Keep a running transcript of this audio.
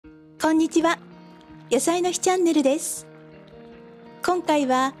こんにちは。野菜の日チャンネルです。今回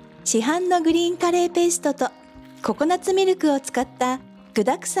は市販のグリーンカレーペーストとココナツミルクを使った具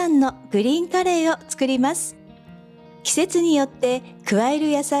沢山のグリーンカレーを作ります。季節によって加え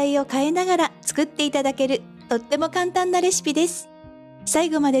る野菜を変えながら作っていただけるとっても簡単なレシピです。最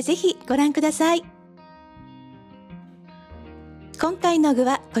後までぜひご覧ください。今回の具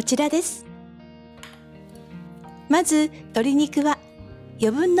はこちらです。まず鶏肉は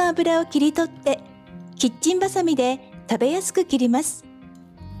余分な油を切り取ってキッチンバサミで食べやすく切ります。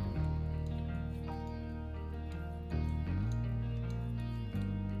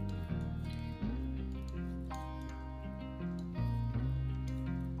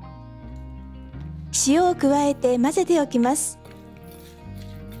塩を加えて混ぜておきます。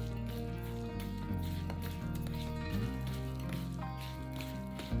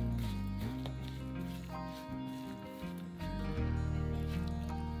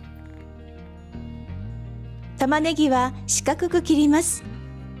玉ねぎは四角く切ります。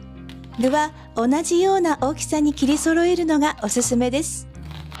具は同じような大きさに切り揃えるのがおすすめです。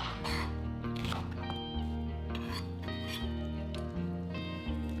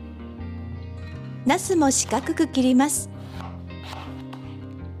ナスも四角く切ります。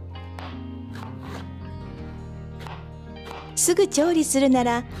すぐ調理するな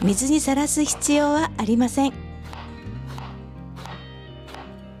ら水にさらす必要はありません。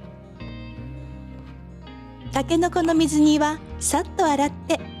たけのこの水煮はさっと洗っ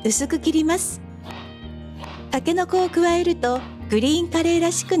て薄く切ります。たけのこを加えるとグリーンカレー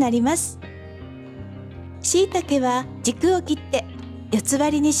らしくなります。しいたけは軸を切って四つ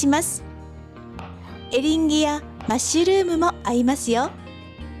割りにします。エリンギやマッシュルームも合いますよ。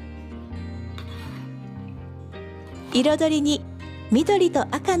彩りに緑と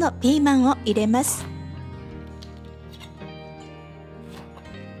赤のピーマンを入れます。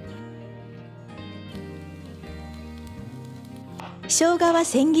生姜は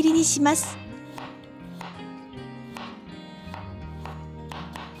千切りにします。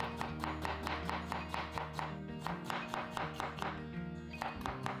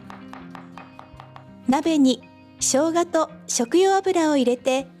鍋に生姜と食用油を入れ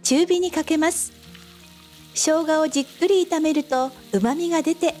て中火にかけます。生姜をじっくり炒めると旨味が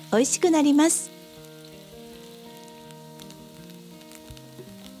出て美味しくなります。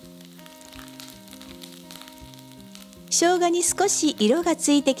生姜に少し色が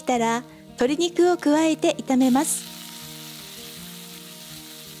ついてきたら鶏肉を加えて炒めます。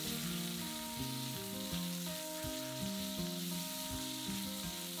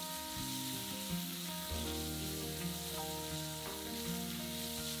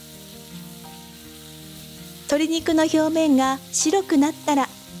鶏肉の表面が白くなったら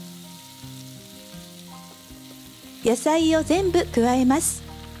野菜を全部加えます。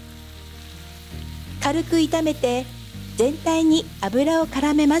軽く炒めて全体に油を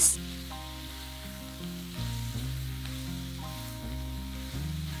絡めます。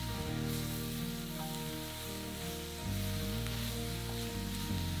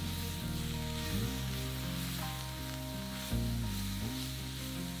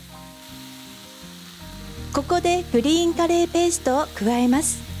ここでグリーンカレーペーストを加えま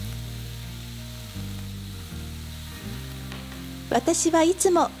す。私はいつ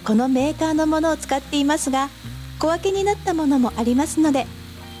もこのメーカーのものを使っていますが、小分けになったものもありますので、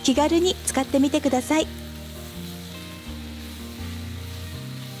気軽に使ってみてください。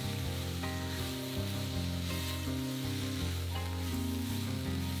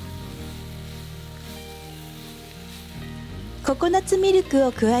ココナツミルク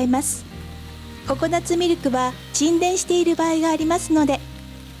を加えます。ココナツミルクは沈殿している場合がありますので、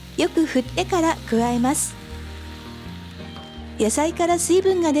よく振ってから加えます。野菜から水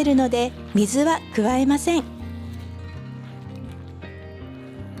分が出るので、水は加えません。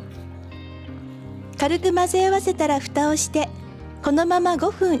軽く混ぜ合わせたら蓋をして、このまま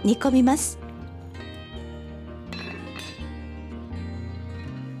5分煮込みます。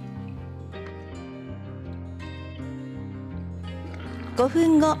5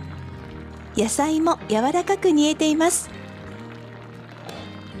分後、野菜も柔らかく煮えています。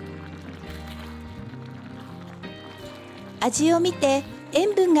味を見て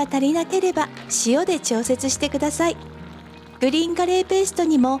塩分が足りなければ塩で調節してください。グリーンカレーペースト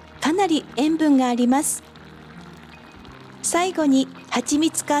にもかなり塩分があります。最後にハチミ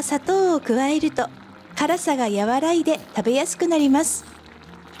ツか砂糖を加えると辛さが和らいで食べやすくなります。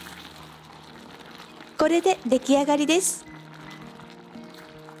これで出来上がりです。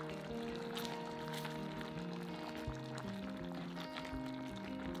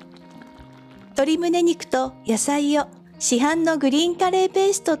鶏むね肉と野菜を市販のグリーンカレーペ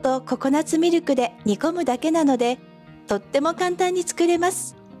ーストとココナツミルクで煮込むだけなので、とっても簡単に作れま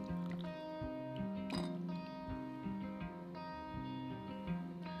す。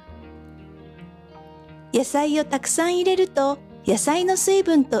野菜をたくさん入れると、野菜の水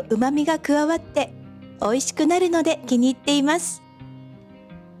分と旨味が加わって美味しくなるので気に入っています。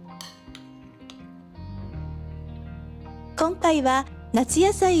今回は夏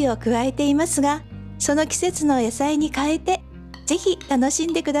野菜を加えていますが、その季節の野菜に変えてぜひ楽し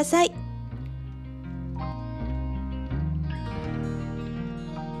んでください。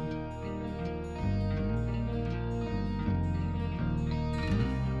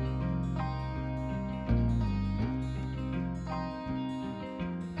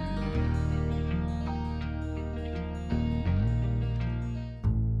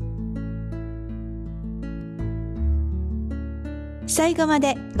最後ま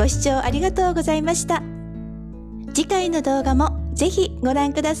でご視聴ありがとうございました。次回の動画もぜひご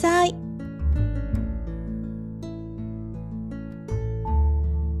覧ください。